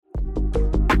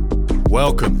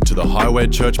Welcome to the Highway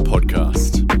Church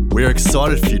podcast. We are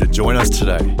excited for you to join us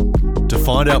today. To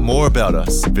find out more about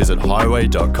us, visit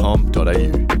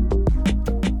highway.com.au.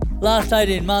 Last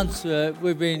 18 months,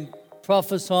 we've been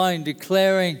prophesying,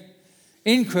 declaring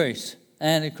increase.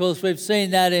 And of course, we've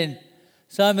seen that in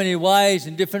so many ways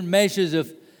and different measures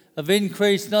of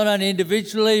increase, not only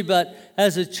individually, but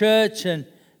as a church. And,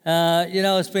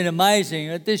 it's been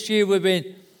amazing. This year, we've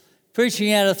been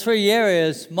preaching out of three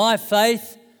areas: my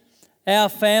faith, our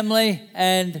family,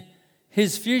 and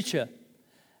his future.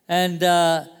 And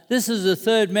this is the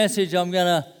third message I'm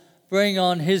going to bring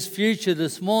on his future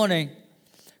this morning,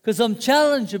 because I'm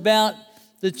challenged about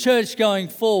the church going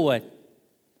forward.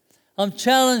 I'm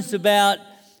challenged about,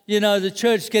 the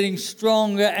church getting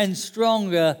stronger and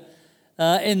stronger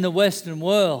in the Western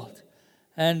world.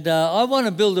 And I want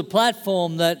to build a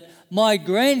platform that my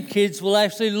grandkids will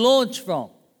actually launch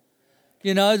from.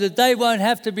 That they won't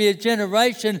have to be a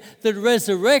generation that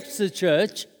resurrects the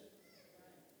church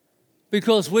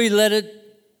because we let it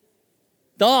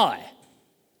die.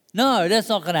 No, that's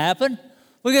not going to happen.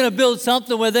 We're going to build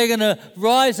something where they're going to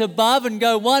rise above and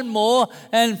go one more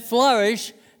and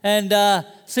flourish and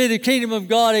see the kingdom of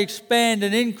God expand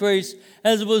and increase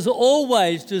as it was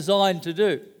always designed to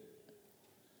do.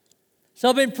 So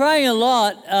I've been praying a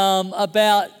lot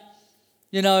about,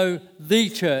 the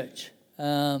church.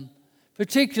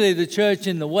 Particularly the church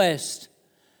in the West.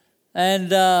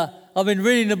 And I've been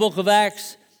reading the book of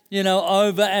Acts,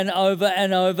 over and over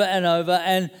and over and over,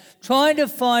 and trying to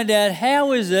find out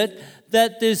how is it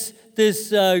that this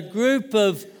group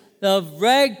of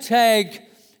ragtag,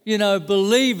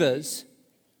 believers,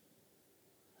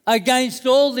 against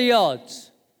all the odds,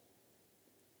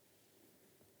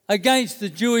 against the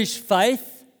Jewish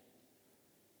faith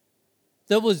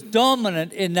that was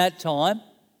dominant in that time,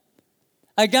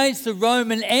 against the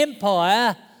Roman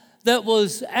Empire that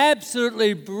was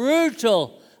absolutely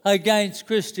brutal against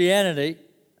Christianity,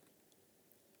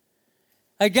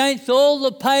 against all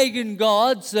the pagan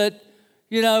gods that,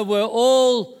 were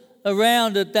all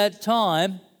around at that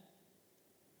time,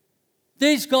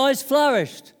 these guys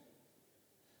flourished.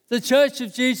 The Church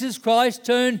of Jesus Christ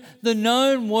turned the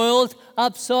known world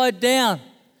upside down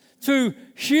through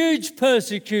huge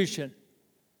persecution.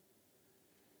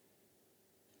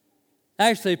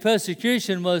 Actually,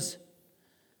 persecution was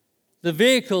the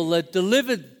vehicle that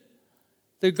delivered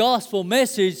the gospel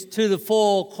message to the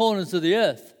four corners of the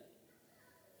earth.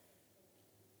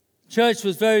 Church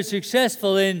was very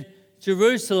successful in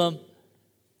Jerusalem,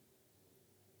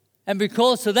 and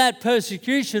because of that,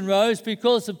 persecution rose.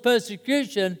 Because of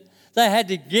persecution, they had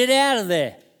to get out of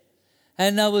there,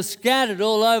 and they were scattered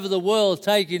all over the world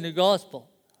taking the gospel.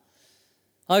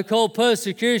 I call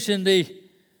persecution the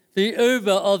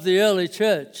Uber of the early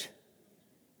church.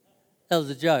 That was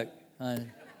a joke.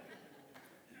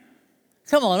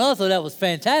 Come on, I thought that was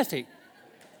fantastic.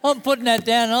 I'm putting that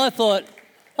down, and I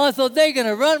thought they're going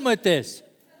to run with this.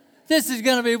 This is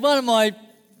going to be one of my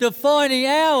defining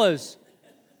hours.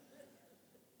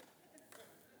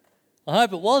 I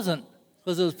hope it wasn't,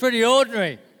 because it was pretty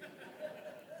ordinary.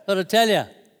 Got to tell you.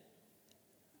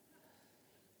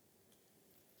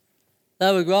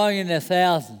 They were growing in their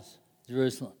thousands,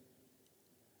 Jerusalem.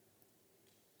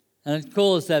 And it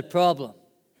caused that problem.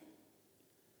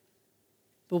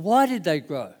 But why did they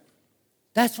grow?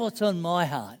 That's what's on my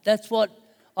heart. That's what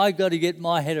I got to get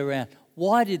my head around.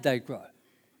 Why did they grow?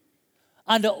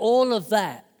 Under all of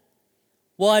that,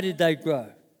 why did they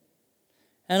grow?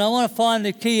 And I want to find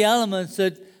the key elements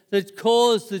that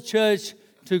caused the church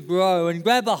to grow and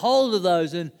grab a hold of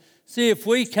those and see if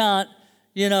we can't,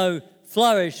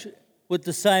 flourish with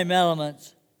the same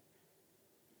elements.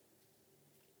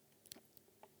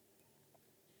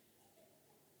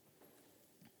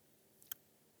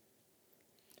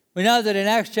 We know that in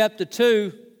Acts chapter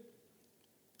 2,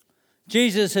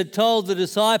 Jesus had told the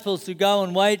disciples to go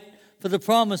and wait for the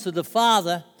promise of the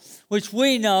Father, which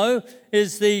we know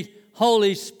is the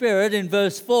Holy Spirit. In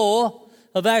verse 4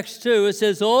 of Acts 2, it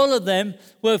says, all of them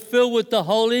were filled with the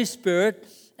Holy Spirit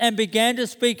and began to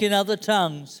speak in other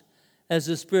tongues as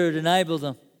the Spirit enabled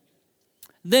them.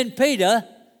 Then Peter,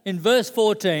 in verse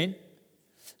 14,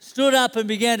 stood up and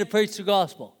began to preach the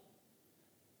gospel.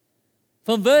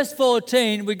 From verse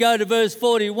 14, we go to verse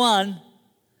 41,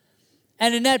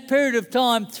 and in that period of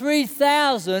time,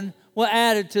 3,000 were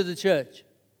added to the church.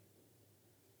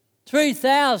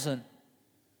 3,000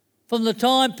 from the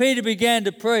time Peter began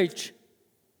to preach.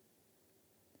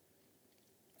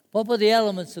 What were the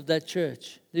elements of that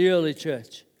church, the early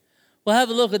church? We'll have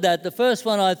a look at that. The first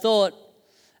one I thought,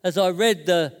 as I read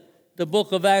the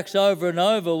book of Acts over and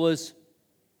over, was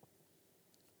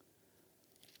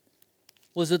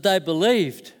was that they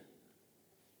believed.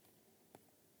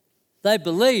 They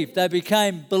believed. They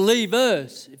became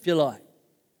believers, if you like.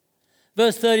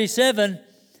 Verse 37,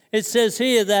 it says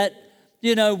here that,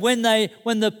 when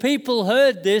the people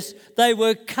heard this, they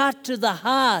were cut to the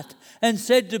heart and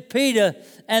said to Peter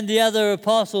and the other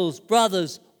apostles,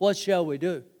 "Brothers, what shall we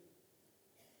do?"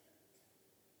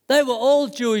 They were all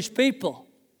Jewish people.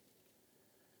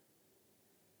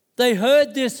 They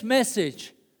heard this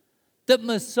message that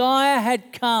Messiah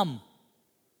had come.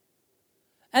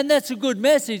 And that's a good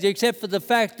message, except for the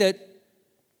fact that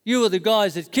you were the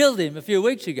guys that killed him a few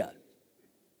weeks ago.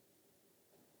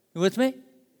 You with me?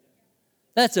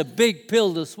 That's a big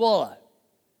pill to swallow.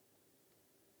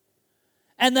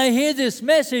 And they hear this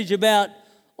message about,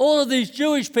 all of these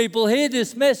Jewish people hear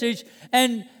this message,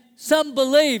 and some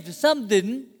believed, some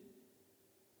didn't.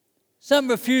 Some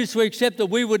refused to accept that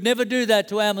we would never do that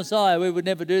to our Messiah. We would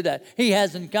never do that. He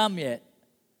hasn't come yet.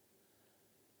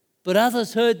 But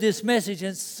others heard this message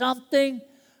and something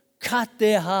cut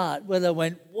their heart where they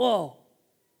went, whoa.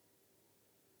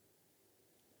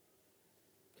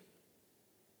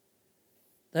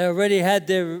 They already had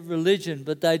their religion,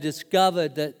 but they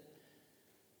discovered that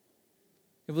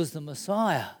it was the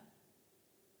Messiah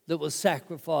that was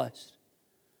sacrificed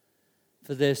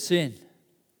for their sin.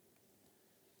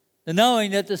 The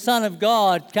knowing that the Son of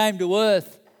God came to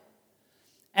earth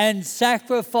and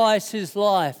sacrificed his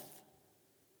life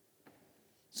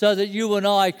so that you and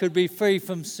I could be free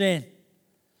from sin,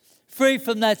 free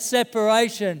from that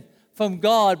separation from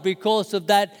God because of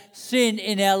that sin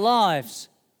in our lives.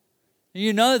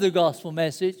 You know the gospel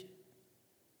message,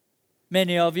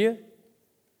 many of you.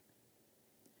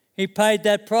 He paid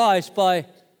that price by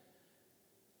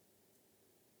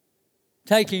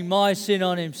taking my sin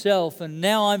on himself, and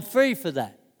now I'm free for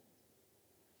that.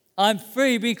 I'm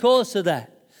free because of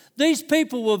that. These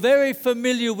people were very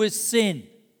familiar with sin,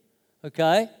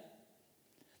 okay?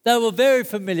 They were very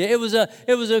familiar. It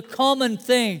was a common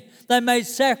thing. They made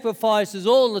sacrifices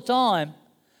all the time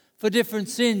for different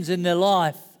sins in their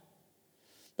life.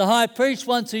 The high priest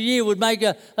once a year would make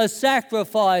a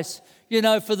sacrifice,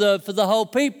 for the whole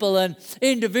people. And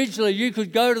individually you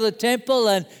could go to the temple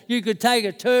and you could take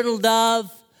a turtle dove,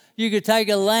 you could take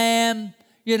a lamb,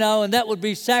 and that would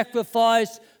be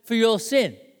sacrificed for your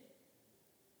sin.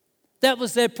 That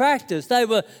was their practice. They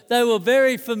were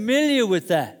very familiar with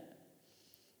that.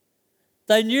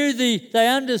 They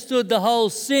understood the whole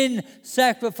sin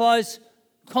sacrifice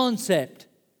concept,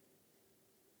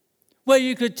 where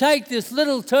you could take this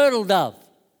little turtle dove,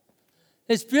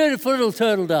 this beautiful little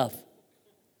turtle dove,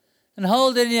 and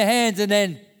hold it in your hands and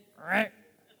then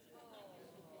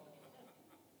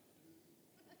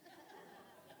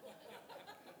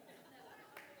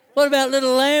what about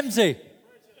little Lambsy?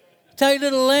 Take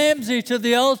little Lambsy to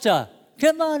the altar.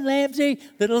 Come on, Lambsy,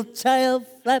 little tail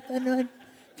flapping,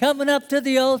 coming up to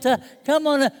the altar. Come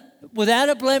on, without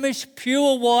a blemish,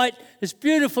 pure white, this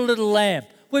beautiful little lamb.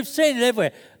 We've seen it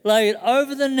everywhere. Lay it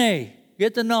over the knee,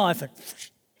 get the knife and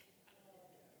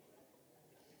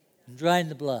drain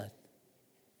the blood.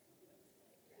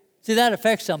 See, that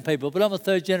affects some people, but I'm a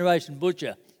third-generation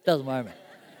butcher. Doesn't worry me.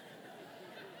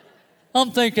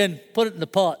 I'm thinking, put it in the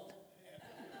pot.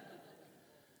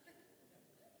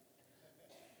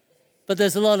 But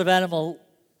there's a lot of animal,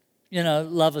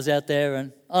 lovers out there,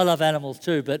 and I love animals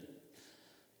too, but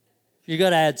you got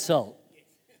to add salt.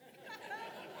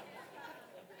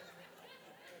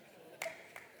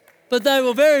 But they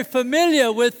were very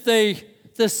familiar with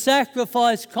the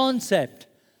sacrifice concept,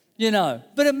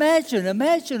 But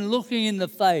imagine looking in the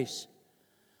face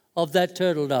of that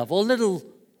turtle dove or little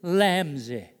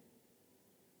Lambsy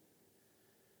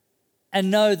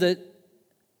and know that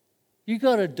you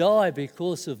got to die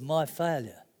because of my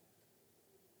failure.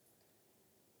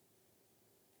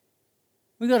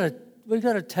 We got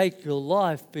to take your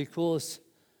life because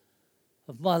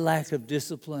of my lack of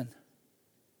discipline.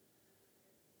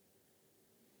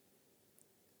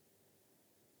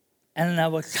 And they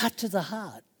were cut to the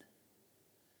heart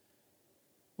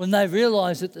when they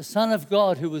realized that the Son of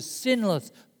God, who was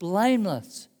sinless,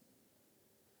 blameless,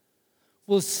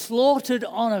 was slaughtered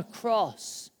on a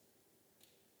cross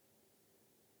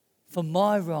for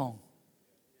my wrong.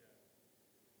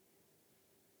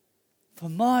 For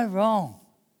my wrong.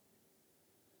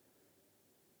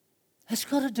 That's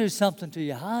got to do something to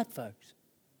your heart, folks.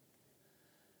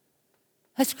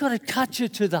 That's got to cut you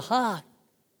to the heart.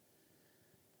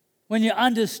 When you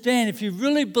understand, if you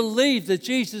really believe that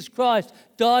Jesus Christ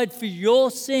died for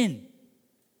your sin,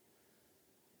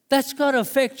 that's got to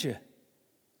affect you.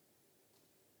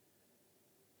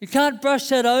 You can't brush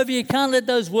that over. You can't let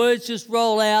those words just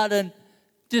roll out and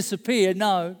disappear.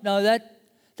 No,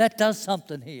 That does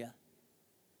something here.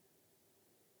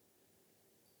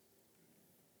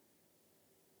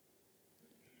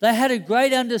 They had a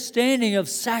great understanding of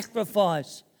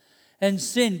sacrifice and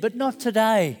sin, but not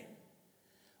today.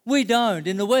 We don't.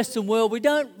 In the Western world, we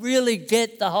don't really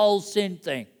get the whole sin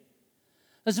thing.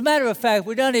 As a matter of fact,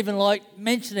 we don't even like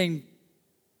mentioning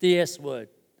the S word.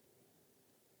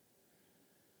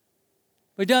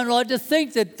 We don't like to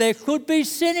think that there could be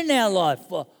sin in our life.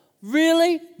 Well,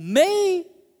 really? Me?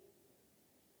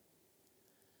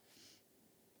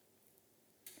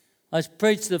 I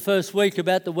preached the first week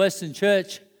about the Western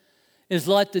church is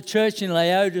like the church in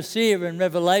Laodicea in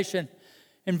Revelation.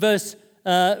 In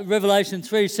Revelation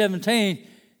 3:17, it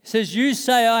says, "You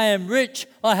say I am rich,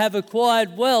 I have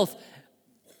acquired wealth,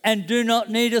 and do not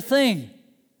need a thing."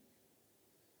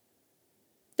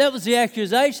 That was the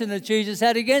accusation that Jesus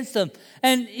had against them.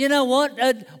 And you know what?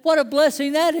 What a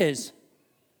blessing that is.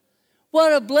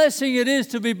 What a blessing it is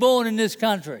to be born in this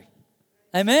country.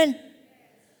 Amen?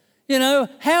 You know,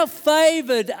 how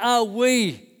favored are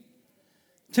we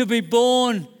to be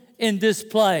born in this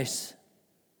place?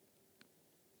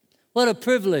 What a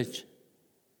privilege.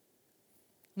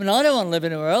 I mean, I don't want to live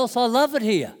anywhere else. I love it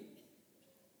here.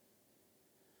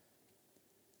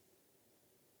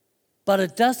 But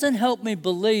it doesn't help me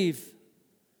believe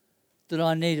that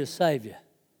I need a Saviour.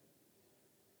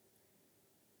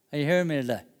 Are you hearing me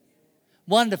today?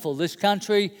 Wonderful. This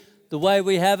country, the way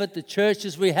we have it, the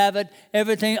churches we have it,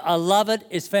 everything, I love it.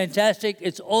 It's fantastic.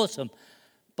 It's awesome.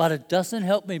 But it doesn't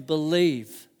help me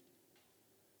believe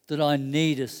that I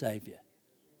need a Saviour.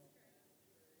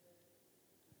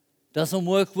 Doesn't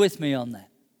work with me on that.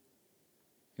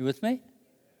 You with me?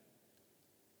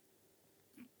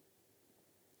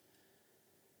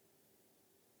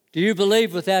 Do you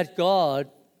believe without God,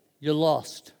 you're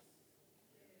lost?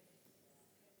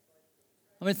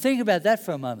 I mean, think about that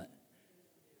for a moment.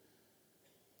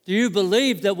 Do you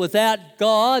believe that without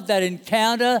God, that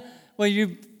encounter where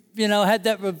you had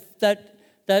that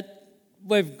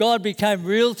where God became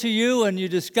real to you and you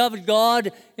discovered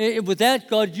God, without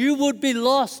God, you would be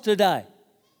lost today?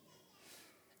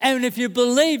 And if you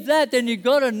believe that, then you've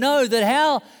got to know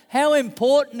that how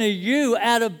important are you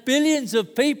out of billions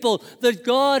of people that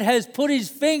God has put his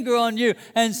finger on you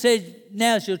and said,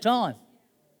 now's your time.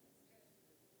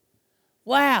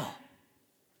 Wow.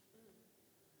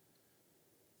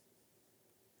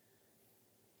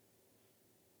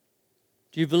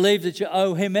 Do you believe that you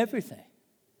owe him everything?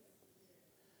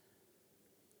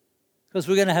 Because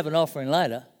we're going to have an offering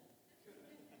later.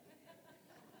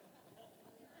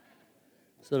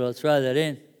 So I'll throw that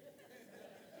in.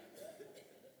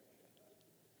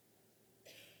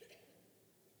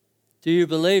 Do you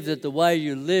believe that the way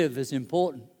you live is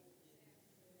important?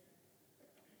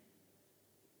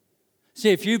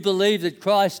 See, if you believe that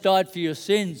Christ died for your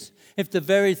sins, if the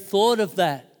very thought of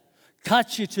that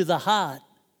cuts you to the heart,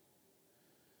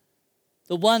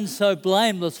 the one so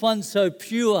blameless, one so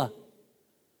pure,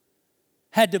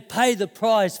 had to pay the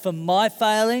price for my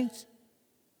failings,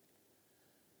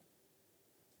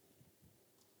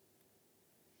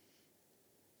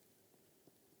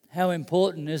 how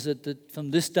important is it that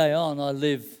from this day on I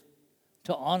live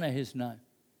to honour his name?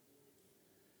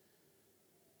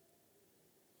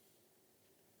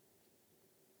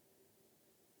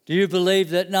 Do you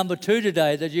believe that, number two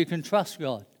today, that you can trust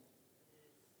God?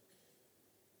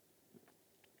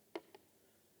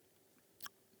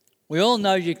 We all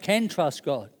know you can trust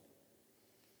God.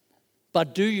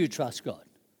 But do you trust God?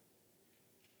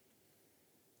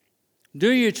 Do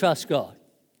you trust God?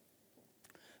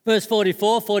 Verse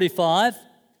 44, 45,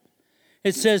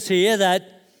 it says here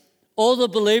that all the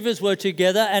believers were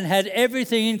together and had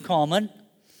everything in common.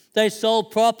 They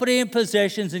sold property and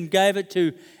possessions and gave it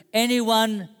to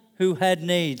anyone who had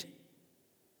need.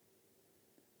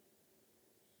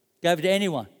 Gave it to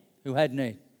anyone who had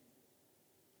need.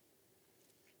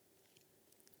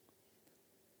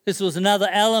 This was another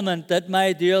element that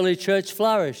made the early church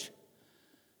flourish,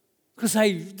 because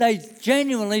they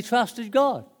genuinely trusted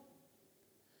God.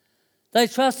 They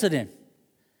trusted him.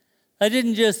 They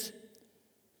didn't just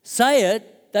say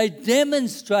it, they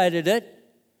demonstrated it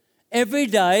every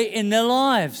day in their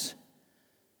lives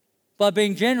by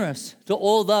being generous to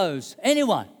all those,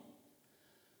 anyone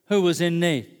who was in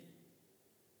need.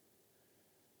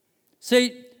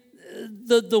 See,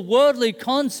 the worldly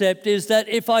concept is that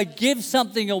if I give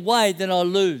something away, then I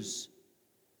lose.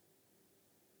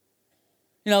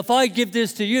 You know, if I give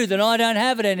this to you, then I don't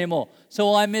have it anymore,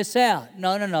 so I miss out.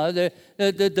 No.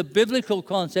 The biblical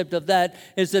concept of that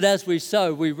is that as we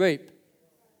sow, we reap.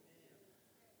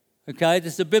 Okay,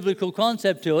 there's a biblical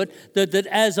concept to it, that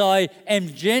as I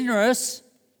am generous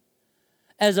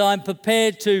as I'm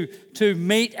prepared to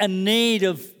meet a need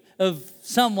of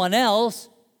someone else,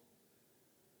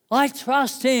 I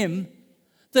trust him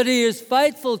that he is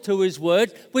faithful to his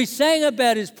word. We sang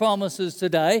about his promises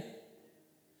today,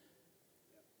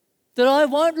 that I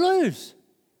won't lose.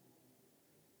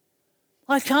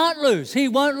 I can't lose. He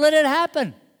won't let it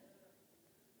happen.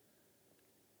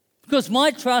 Because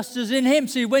my trust is in him.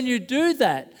 See, when you do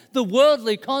that, the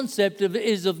worldly concept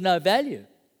is of no value.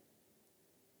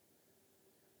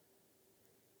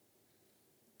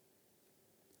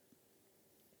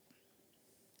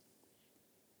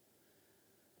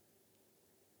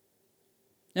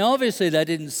 Now, obviously, they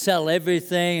didn't sell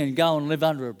everything and go and live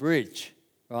under a bridge,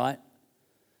 right?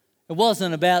 It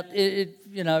wasn't about,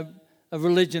 a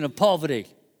religion of poverty.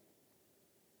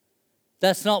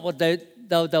 That's not what they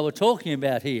were talking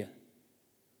about here.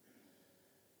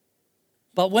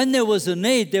 But when there was a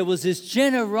need, there was this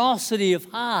generosity of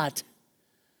heart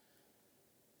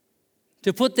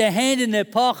to put their hand in their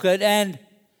pocket, and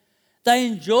they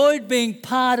enjoyed being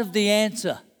part of the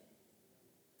answer.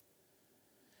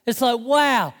 It's like,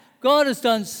 wow, God has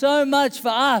done so much for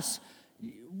us.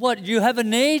 What, you have a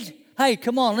need? Hey,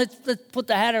 come on, let's put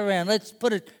the hat around. Let's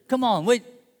put it, come on. We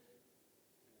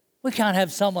can't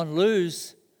have someone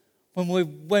lose when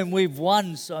we've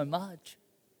won so much.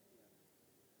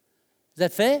 Is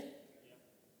that fair?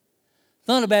 It's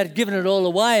not about giving it all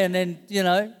away and then,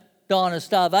 dying of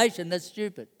starvation. That's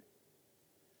stupid.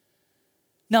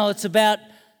 No, it's about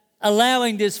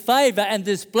allowing this favor and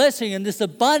this blessing and this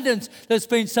abundance that's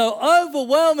been so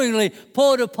overwhelmingly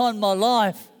poured upon my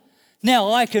life.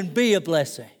 Now I can be a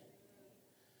blessing.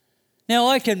 Now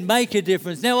I can make a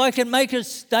difference. Now I can make a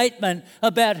statement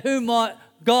about who my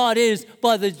God is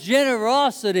by the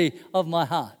generosity of my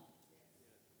heart.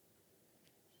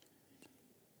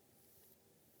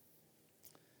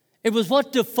 It was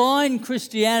what defined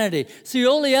Christianity. See,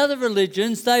 all the other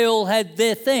religions, they all had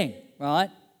their thing, right?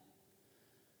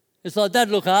 It's like they'd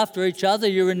look after each other.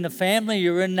 You're in the family,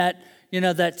 you're in that,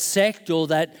 that sect or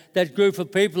that group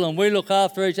of people, and we look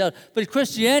after each other. But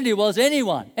Christianity was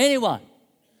anyone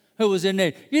who was in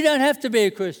need. You don't have to be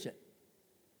a Christian.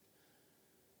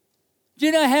 Do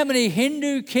you know how many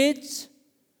Hindu kids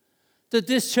that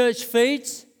this church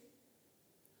feeds?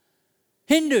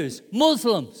 Hindus,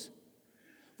 Muslims.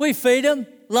 We feed them,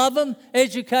 love them,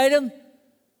 educate them.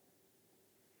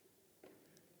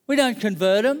 We don't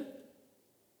convert them.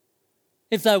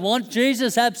 If they want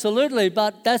Jesus, absolutely,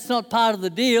 but that's not part of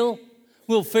the deal.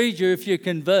 We'll feed you if you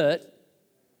convert.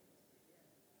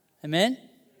 Amen?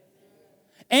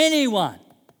 Anyone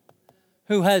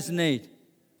who has need.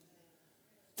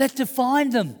 That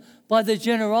defined them by their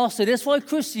generosity. That's why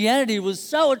Christianity was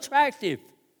so attractive.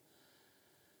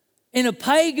 In a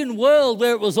pagan world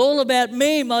where it was all about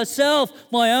me, myself,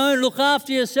 my own, look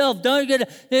after yourself, don't get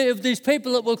these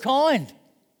people that were kind.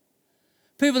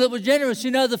 People that were generous.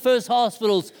 The first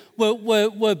hospitals were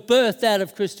birthed out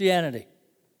of Christianity.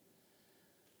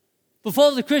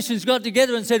 Before the Christians got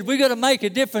together and said, we've got to make a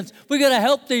difference, we've got to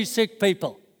help these sick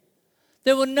people.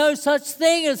 There were no such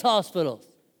thing as hospitals.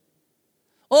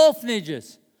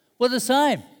 Orphanages were the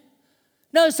same.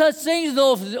 No such thing as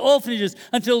orphanages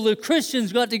until the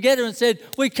Christians got together and said,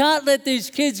 we can't let these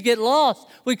kids get lost.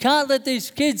 We can't let these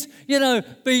kids,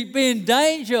 be in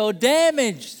danger or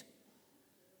damaged.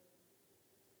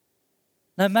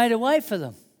 They made a way for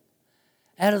them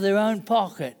out of their own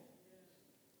pocket.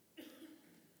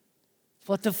 It's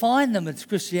what defined them. It's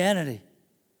Christianity.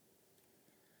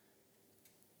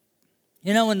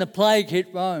 When the plague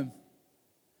hit Rome,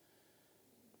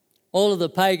 all of the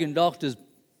pagan doctors,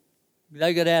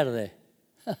 they got out of there.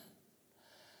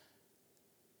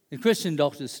 The Christian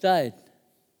doctors stayed.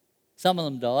 Some of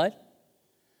them died.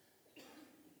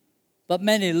 But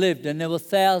many lived, and there were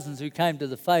thousands who came to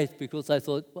the faith because they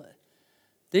thought, what?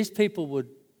 These people would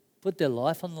put their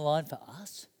life on the line for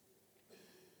us?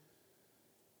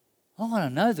 I want to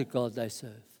know the God they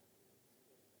serve.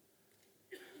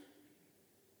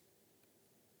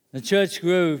 The church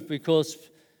grew because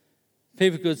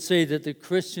people could see that the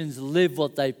Christians lived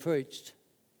what they preached.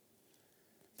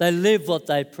 They lived what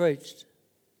they preached.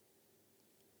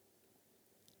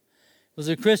 It was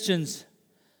the Christians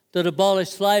that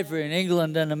abolished slavery in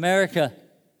England and America.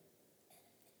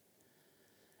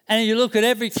 And you look at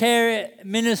every care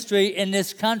ministry in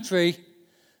this country,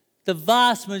 the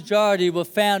vast majority were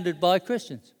founded by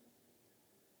Christians.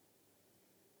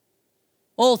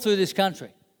 All through this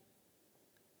country.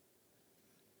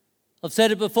 I've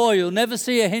said it before, you'll never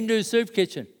see a Hindu soup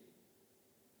kitchen.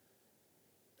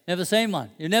 Never seen one.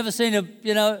 You've never seen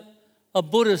a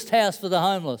Buddhist house for the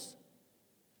homeless.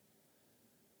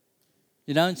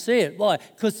 You don't see it. Why?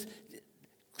 Because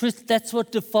That's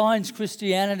what defines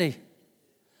Christianity.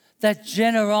 That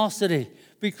generosity,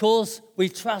 because we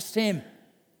trust him.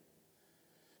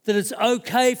 That it's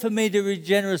okay for me to be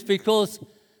generous because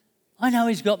I know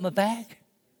he's got my back.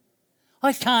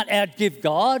 I can't outgive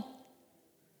God.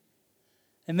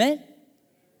 Amen?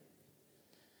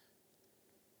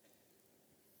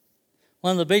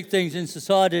 One of the big things in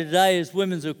society today is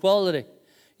women's equality.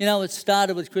 You know, it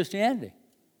started with Christianity.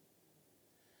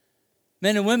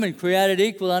 Men and women created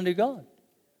equal under God.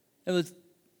 There's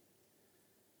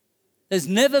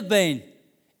never been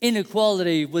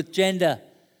inequality with gender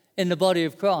in the body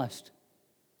of Christ.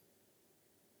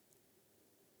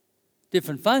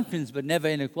 Different functions, but never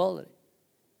inequality.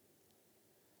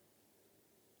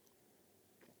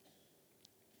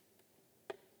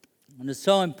 And it's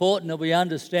so important that we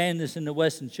understand this in the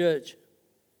Western church.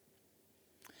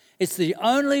 It's the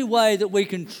only way that we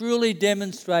can truly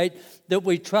demonstrate that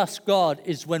we trust God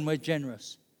is when we're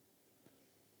generous.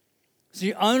 It's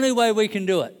the only way we can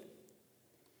do it.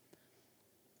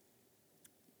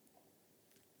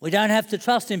 We don't have to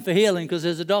trust him for healing because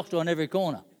there's a doctor on every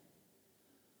corner.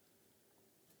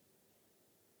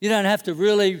 You don't have to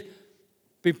really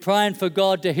be praying for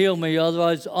God to heal me,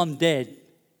 otherwise I'm dead.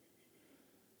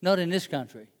 Not in this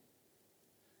country.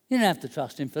 You don't have to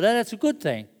trust him for that. That's a good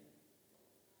thing.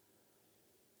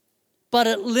 But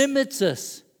it limits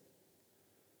us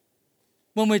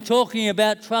when we're talking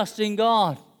about trusting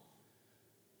God.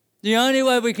 The only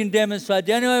way we can demonstrate,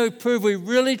 the only way we prove we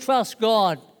really trust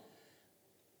God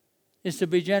is to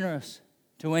be generous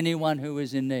to anyone who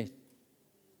is in need.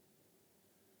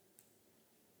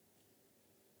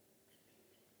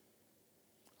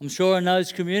 I'm sure in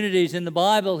those communities in the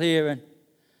Bible here, and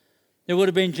there would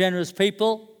have been generous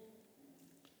people,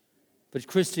 but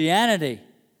Christianity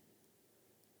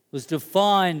was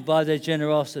defined by their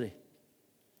generosity.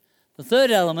 The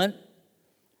third element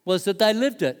was that they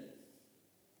lived it.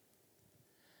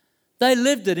 They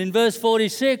lived it. In verse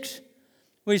 46,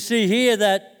 we see here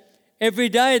that every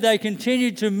day they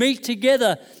continued to meet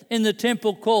together in the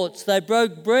temple courts. They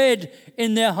broke bread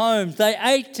in their homes. They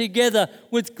ate together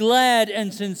with glad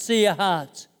and sincere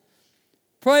hearts,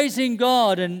 praising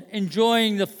God and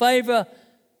enjoying the favor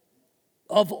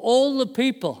of all the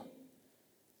people.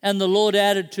 And the Lord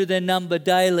added to their number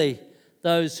daily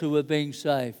those who were being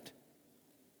saved.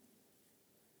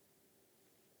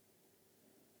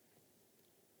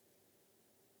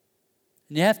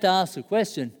 And you have to ask the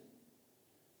question,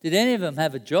 did any of them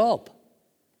have a job?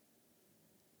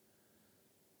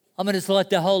 I mean, it's like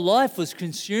their whole life was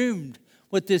consumed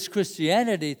with this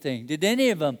Christianity thing. Did any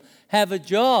of them have a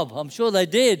job? I'm sure they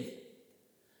did.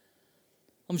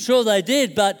 I'm sure they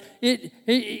did, but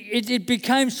it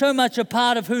became so much a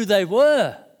part of who they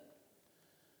were.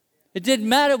 It didn't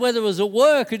matter whether it was at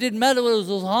work, it didn't matter whether it was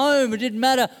at home, it didn't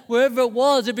matter wherever it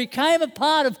was. It became a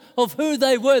part of who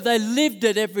they were. They lived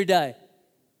it every day.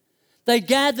 They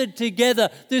gathered together,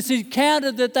 this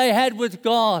encounter that they had with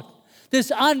God,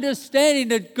 this understanding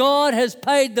that God has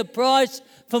paid the price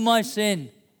for my sin.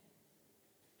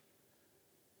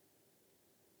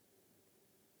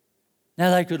 Now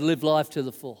they could live life to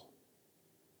the full.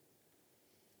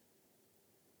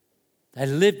 They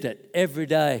lived it every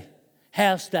day,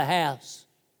 house to house,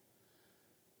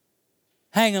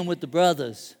 hanging with the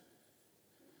brothers.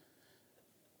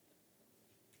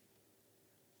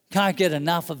 Can't get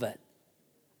enough of it.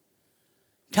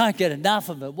 Can't get enough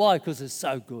of it. Why? Because it's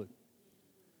so good.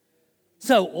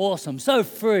 So awesome, so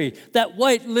free. That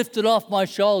weight lifted off my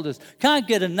shoulders. Can't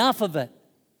get enough of it.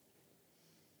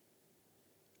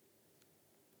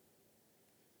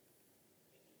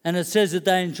 And it says that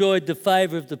they enjoyed the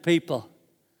favor of the people.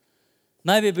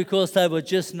 Maybe because they were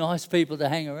just nice people to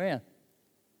hang around.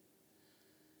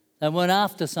 They weren't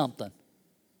after something.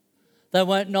 They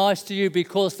weren't nice to you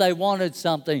because they wanted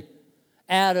something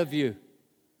out of you.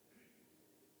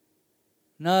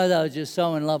 No, they were just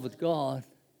so in love with God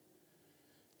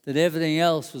that everything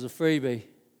else was a freebie.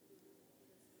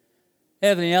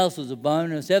 Everything else was a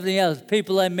bonus. Everything else,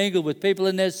 people they mingled with, people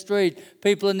in their street,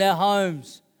 people in their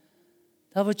homes.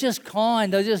 They were just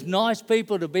kind. They were just nice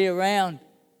people to be around.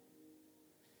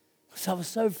 Because they were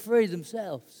so free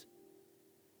themselves.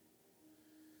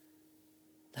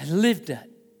 They lived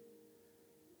it.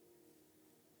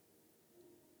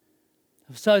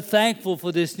 I'm so thankful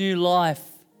for this new life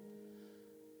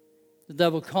that they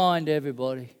were kind to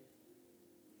everybody.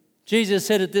 Jesus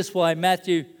said it this way,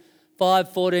 Matthew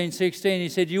 5:14-16. He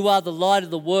said, "You are the light of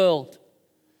the world.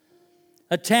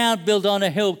 A town built on a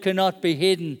hill cannot be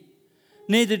hidden.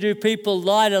 Neither do people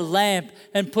light a lamp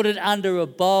and put it under a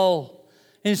bowl.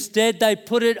 Instead, they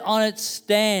put it on its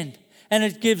stand, and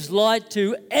it gives light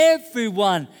to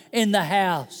everyone in the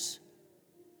house.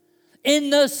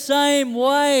 In the same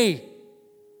way,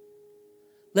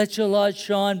 let your light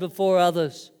shine before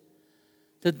others,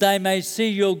 that they may see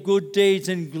your good deeds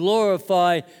and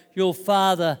glorify your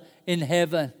Father in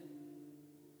heaven.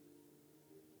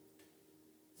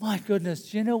 My goodness,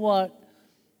 do you know what?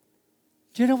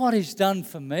 Do you know what He's done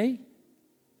for me?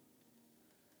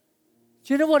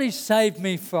 Do you know what He saved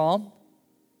me from?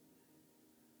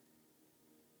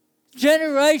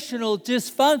 Generational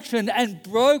dysfunction and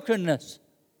brokenness.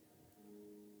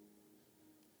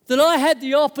 That I had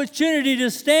the opportunity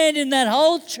to stand in that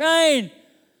whole chain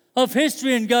of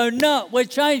history and go, no, we're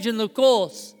changing the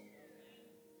course.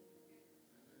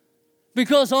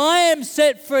 Because I am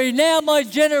set free. Now my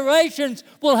generations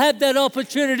will have that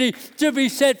opportunity to be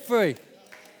set free.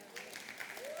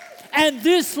 And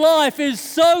this life is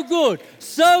so good,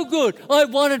 so good. I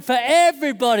want it for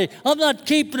everybody. I'm not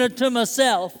keeping it to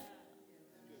myself.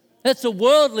 That's a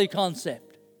worldly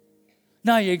concept.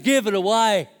 No, you give it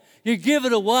away. You give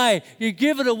it away. You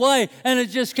give it away, and it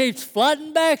just keeps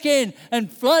flooding back in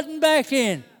and flooding back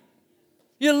in.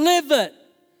 You live it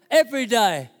every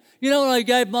day. You know, when I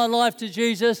gave my life to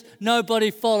Jesus,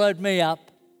 nobody followed me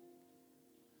up.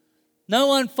 No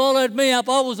one followed me up.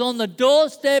 I was on the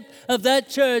doorstep of that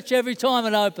church every time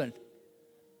it opened.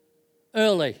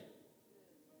 Early.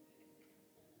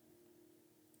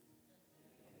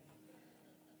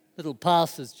 Little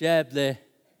pastor's jab there.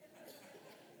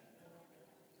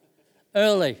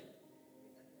 Early.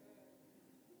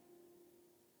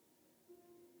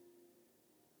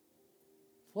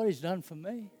 What He's done for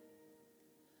me.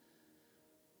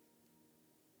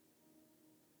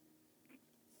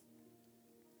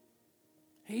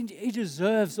 He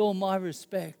deserves all my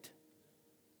respect.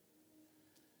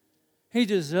 He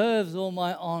deserves all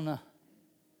my honor.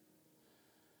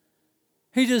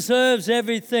 He deserves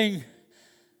everything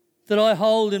that I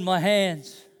hold in my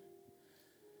hands.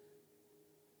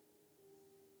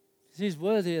 He's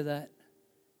worthy of that.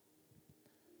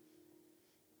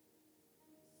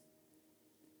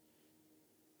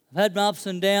 I've had my ups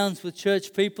and downs with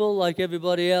church people like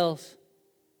everybody else,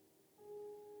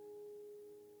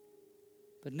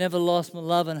 but never lost my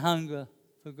love and hunger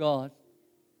for God.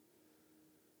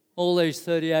 All these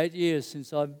 38 years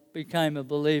since I became a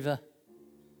believer.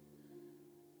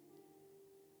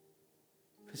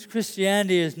 Because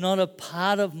Christianity is not a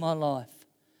part of my life.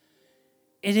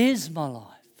 It is my life.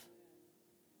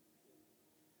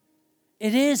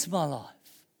 It is my life.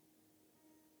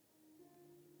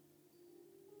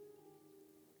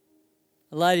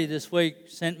 A lady this week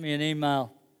sent me an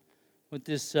email with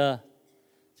this,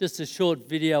 just a short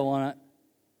video on it.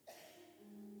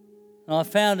 And I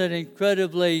found it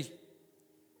incredibly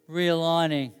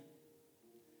realigning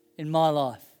in my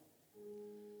life.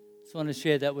 Just want to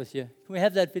share that with you. Can we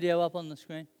have that video up on the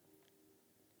screen?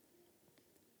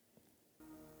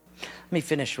 Let me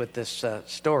finish with this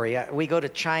story. We go to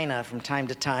China from time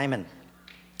to time,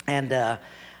 and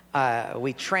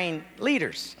we train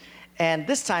leaders. And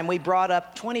this time we brought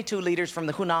up 22 leaders from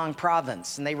the Hunan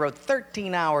province, and they rode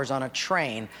 13 hours on a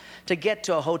train to get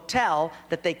to a hotel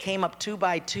that they came up 2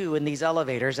 by 2 in these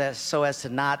elevators so as to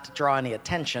not draw any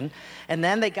attention. And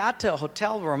then they got to a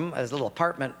hotel room, a little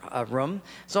apartment room.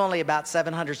 It's only about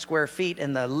 700 square feet.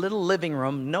 In the little living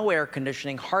room, no air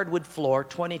conditioning, hardwood floor,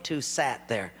 22 sat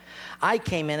there. I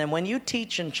came in, and when you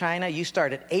teach in China, you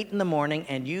start at 8 in the morning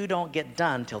and you don't get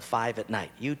done till 5 at night.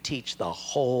 You teach the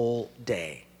whole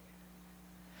day.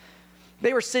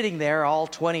 They were sitting there, all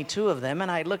 22 of them, and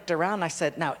I looked around and I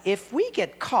said, now, if we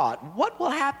get caught, what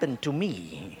will happen to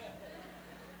me?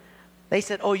 They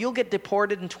said, oh, you'll get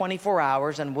deported in 24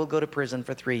 hours and we'll go to prison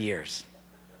for 3 years.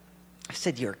 I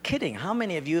said, you're kidding. How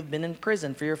many of you have been in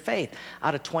prison for your faith?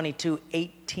 Out of 22,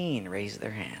 18 raised their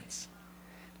hands.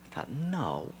 I thought,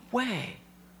 no way.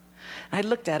 And I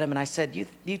looked at him and I said,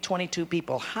 you 22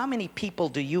 people, how many people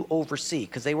do you oversee?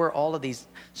 Because they were all of these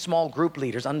small group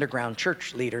leaders, underground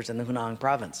church leaders in the Hunan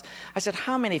province. I said,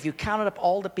 how many, if you counted up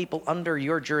all the people under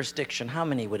your jurisdiction, how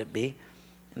many would it be?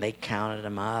 And they counted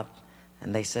them up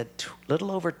and they said,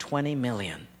 little over 20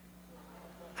 million.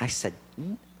 I said,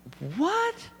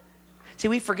 what? See,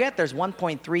 we forget there's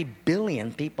 1.3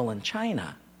 billion people in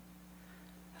China.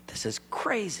 This is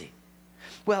crazy.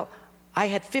 Well, I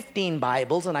had 15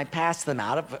 Bibles and I passed them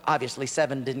out. Obviously,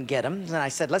 7 didn't get them. And I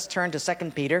said, let's turn to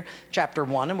 2 Peter chapter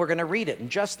 1 and we're going to read it. And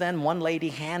just then, one lady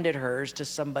handed hers to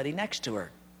somebody next to her.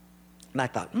 And I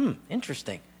thought,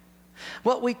 interesting.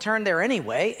 Well, we turned there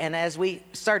anyway, and as we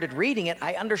started reading it,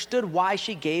 I understood why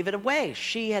she gave it away.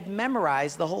 She had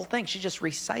memorized the whole thing. She just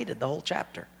recited the whole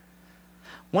chapter.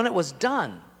 When it was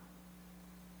done,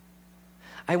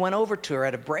 I went over to her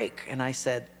at a break and I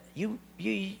said, you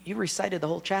recited the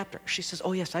whole chapter. She says,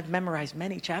 oh yes, I've memorized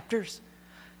many chapters.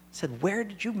 I said, where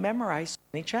did you memorize so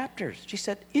many chapters? She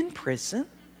said, in prison.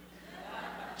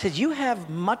 She said, you have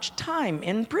much time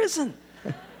in prison.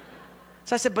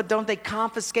 So I said, but don't they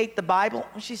confiscate the Bible?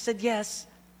 She said, yes.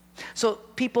 So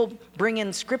people bring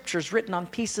in scriptures written on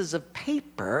pieces of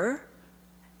paper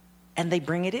and they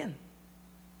bring it in.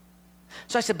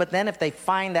 So I said, but then if they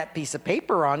find that piece of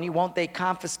paper on you, won't they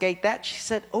confiscate that? She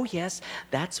said, oh yes,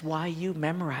 that's why you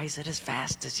memorize it as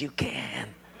fast as you can.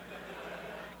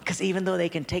 Because even though they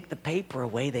can take the paper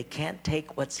away, they can't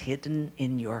take what's hidden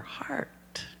in your heart.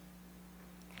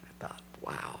 I thought,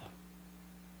 wow.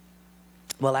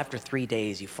 Well, after 3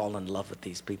 days, you fall in love with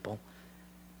these people.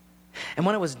 And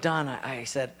when it was done, I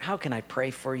said, how can I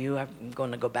pray for you? I'm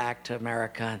going to go back to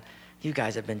America, and you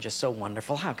guys have been just so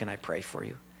wonderful. How can I pray for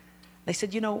you? They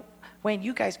said, you know, Wayne,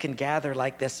 you guys can gather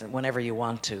like this whenever you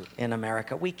want to in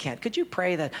America. We can't. Could you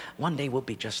pray that one day we'll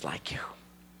be just like you?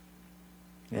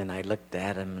 And I looked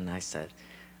at him and I said,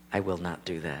 I will not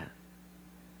do that.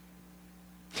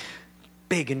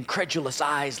 Big incredulous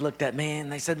eyes looked at me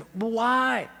and they said,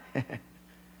 why?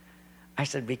 I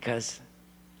said, because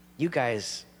you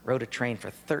guys rode a train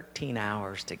for 13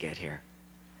 hours to get here.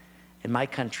 In my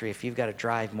country, if you've got to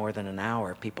drive more than an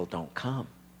hour, people don't come.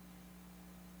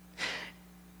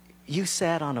 You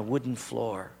sat on a wooden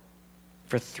floor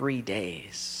for 3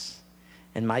 days.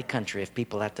 In my country, if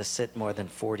people have to sit more than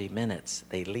 40 minutes,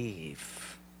 they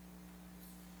leave.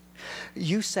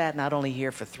 You sat not only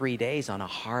here for 3 days on a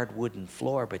hard wooden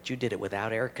floor, but you did it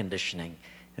without air conditioning.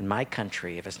 In my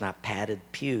country, if it's not padded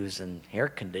pews and air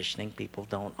conditioning, people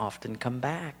don't often come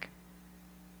back.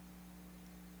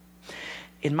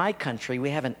 In my country, we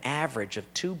have an average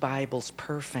of 2 Bibles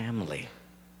per family.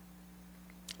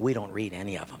 We don't read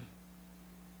any of them.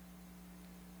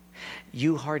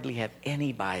 You hardly have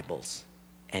any Bibles,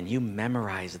 and you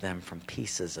memorize them from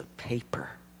pieces of paper.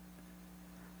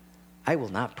 I will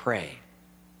not pray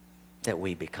that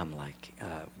we become like,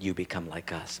 you become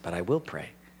like us, but I will pray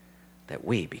that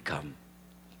we become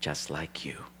just like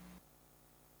you.